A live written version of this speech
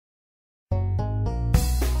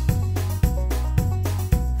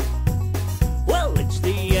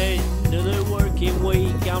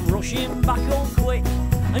I'm rushing back home quick.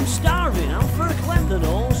 I'm starving, I'm for a cleanser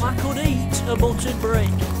nose. I could eat a buttered brick.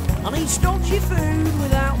 I need stodgy food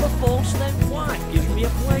without the fuss. Then wife gives me a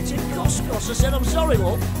plate of couscous. I said, I'm sorry,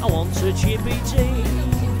 love, I want a chippy tea.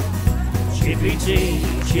 Chippy tea,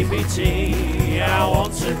 chippy tea, I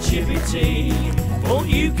want a chippy tea. But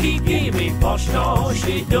you keep giving me posh nosh,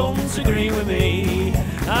 it don't agree with me.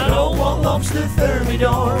 I don't want lobster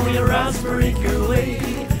thermidor with raspberry coulis.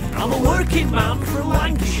 I'm a working man from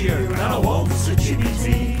Lancashire and I want a chippy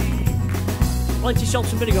tea. Plenty salt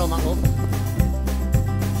and vinegar on that,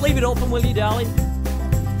 love. Leave it open, will you, darling?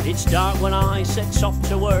 It's dark when I set off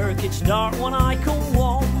to work, it's dark when I come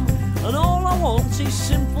home, and all I want is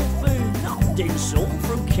simple food, not dim sum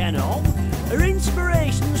from Ken Hom. Her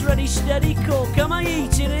inspiration's ready, steady cook. Am I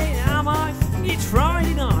eating it? Am I? It's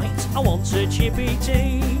Friday night, I want a chippy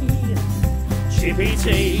tea. Chippy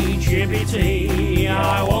tea,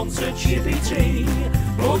 I want a chippy tea.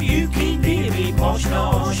 But you keep giving me posh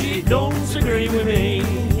nosh, it don't agree with me.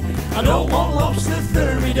 I don't want lobster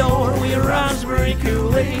thermidor with raspberry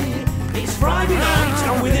coulis. It's Friday night,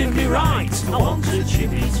 and within me right, I want a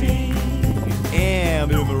chippy tea.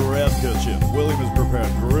 And in the red kitchen, William has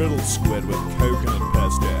prepared grilled squid with coconut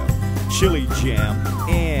pesto, chili jam,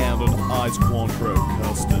 and an iced Cointreau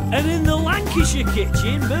custard. And in the Lancashire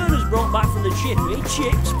kitchen, Bernard's brought back from the chippy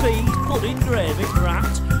chips, peas, pudding, gravy,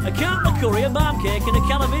 wrapped, a carton of curry, a barm cake, and a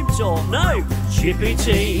can of Ibtor. No! Chippy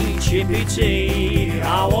tea,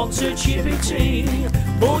 I want a chippy tea.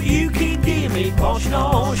 But you keep giving me posh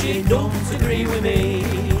nosh, it don't agree with me.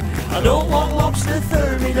 I don't want lobster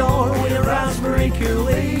thermidor with a raspberry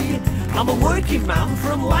coulis. I'm a working man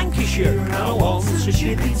from Lancashire and I want a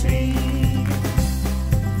chippy tea.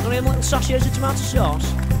 Only a little sachets of tomato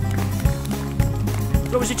sauce.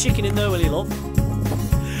 Throw us a chicken in there, will you, love?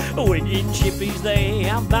 When in chippies they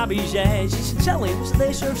have babby's eggs, it's Italians,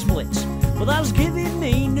 they serve splits. But that's giving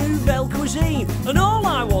me nouvelle cuisine, and all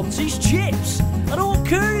I want is chips. I don't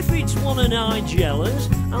care if it's one of Nigella's.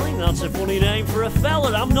 I think that's a funny name for a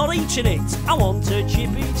fella. I'm not eating it. I want a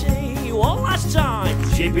chippy tea. One last time.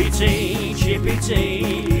 Chippy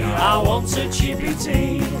tea, I want a chippy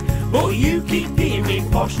tea. But you keep giving me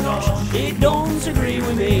posh nosh, it don't agree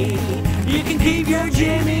with me. You can keep your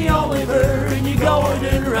Jamie Oliver and your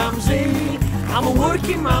Gordon Ramsay. I'm a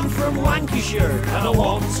working man from Lancashire and I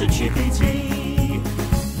want a chippy tea.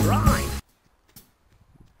 Right.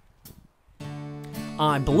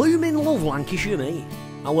 I bloomin' love Lancashire, me.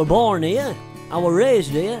 I were born here, I were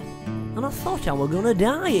raised here, and I thought I were gonna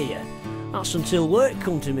die here. That's until work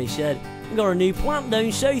come to me, said, "We've got a new plant down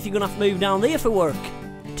south, you're gonna have to move down there for work."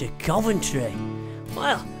 To Coventry.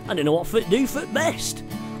 Well, I didn't know what for to do for best,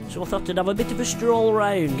 so I thought I'd have a bit of a stroll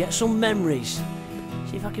round, get some memories,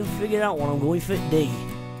 see if I can figure out what I'm going for today.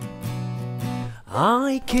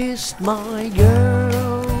 I kissed my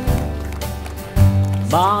girl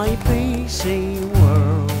by PC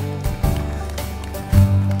World.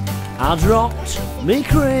 I dropped me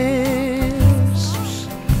crisps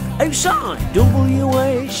outside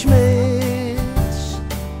W.H. Smith's.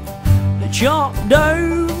 They chopped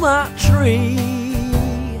down that tree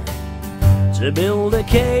to build a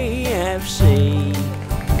KFC.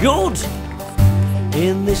 Good!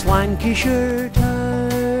 In this Lancashire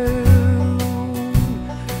town,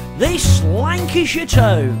 this Lancashire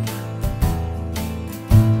town,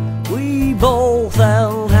 we both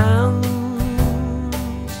held hands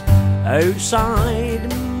outside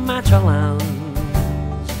Matalan's.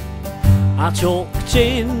 I tucked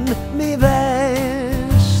in me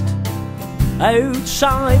vest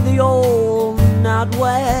outside the old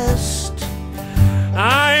NatWest.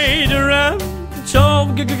 I dreamt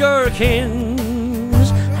of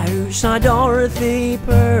gherkins outside Dorothy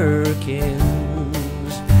Perkins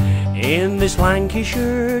in this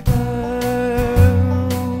Lancashire town,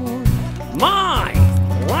 my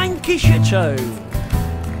Lancashire town.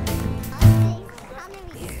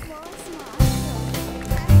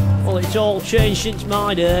 Well, it's all changed since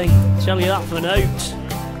my day, tell you that for note.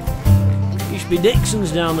 Used to be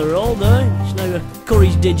Dixon's down the road there, it's now a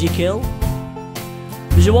Curry's Digikill.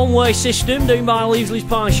 There's a one-way system down by Leasley's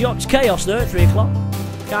Pie Shop. It's chaos there at 3 o'clock.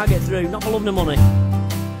 Can't get through, not for love nor money.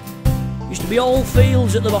 Used to be all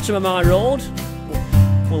fields at the bottom of my road.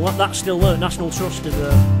 Well, that's still there. National Trust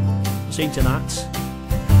have seen to that.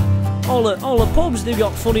 All the pubs, they've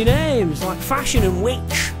got funny names, like Fashion and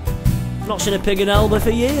Witch. Not seen a pig and elbow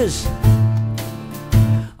for years.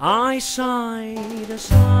 I sighed a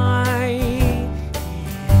sigh,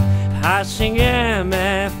 passing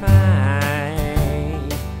MFI.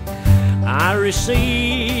 I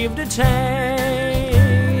received a text,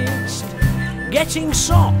 getting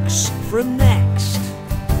socks from Next.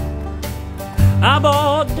 I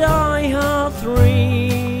bought Die Hard 3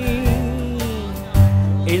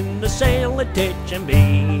 in the sale at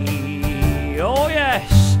H&B. Oh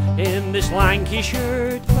yes, in this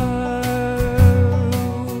Lancashire town,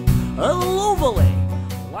 a lovely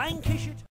Lancashire